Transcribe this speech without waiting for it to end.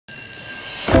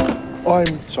Oh,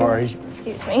 I'm sorry.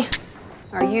 Excuse me.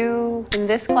 Are you in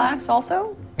this class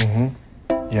also? Mm-hmm.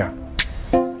 Yeah.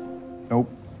 Nope.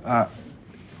 I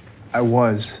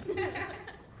was.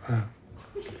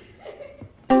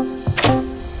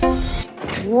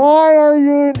 Why are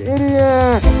you an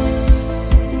idiot?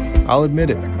 I'll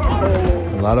admit it.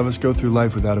 A lot of us go through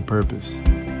life without a purpose.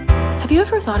 Have you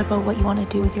ever thought about what you want to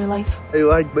do with your life? I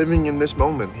like living in this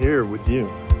moment here with you.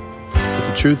 But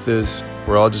the truth is,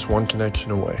 we're all just one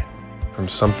connection away from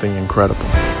something incredible.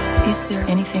 Is there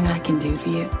anything I can do for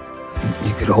you?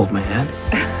 You could hold my hand.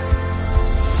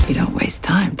 You don't waste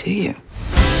time, do you?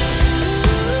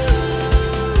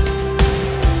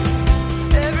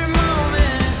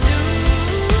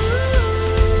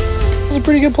 It's a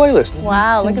pretty good playlist.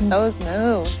 Wow, look at those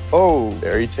moves. Oh,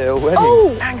 fairy tale wedding.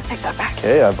 Oh, I'm gonna take that back.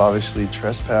 Okay, I've obviously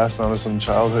trespassed onto some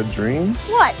childhood dreams.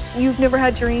 What? You've never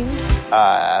had dreams?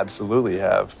 I absolutely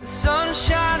have.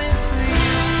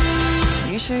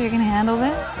 You sure you can handle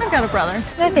this? I've got a brother.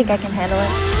 I think I can handle it.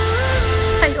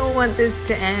 I don't want this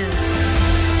to end.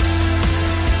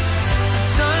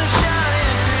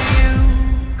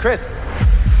 Chris!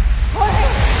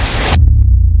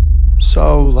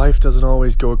 So, life doesn't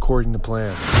always go according to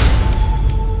plan.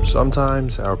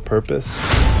 Sometimes our purpose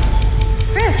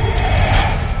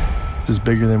is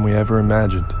bigger than we ever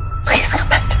imagined. Please come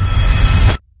back.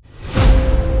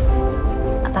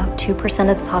 About 2%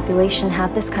 of the population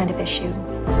have this kind of issue.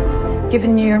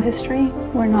 Given your history,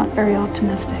 we're not very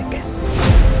optimistic.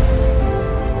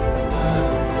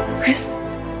 Chris?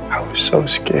 I was so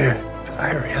scared.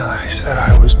 I realized that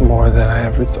I was more than I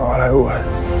ever thought I was.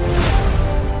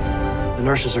 The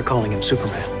nurses are calling him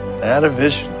Superman. I had a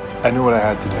vision. I knew what I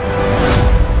had to do.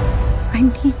 I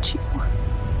need you.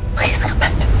 Please come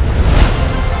back.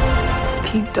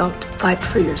 If you don't fight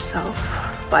for yourself,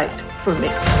 fight for me.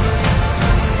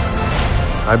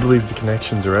 I believe the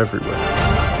connections are everywhere.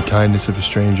 The kindness of a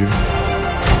stranger,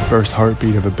 the first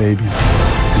heartbeat of a baby.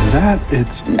 Is that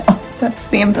it? No, that's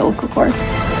the umbilical cord.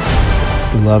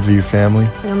 The love of your family.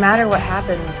 No matter what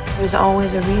happens, there's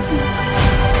always a reason.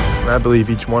 And I believe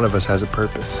each one of us has a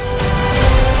purpose.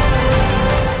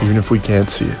 Even if we can't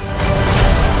see it.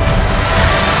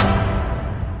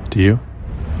 Do you?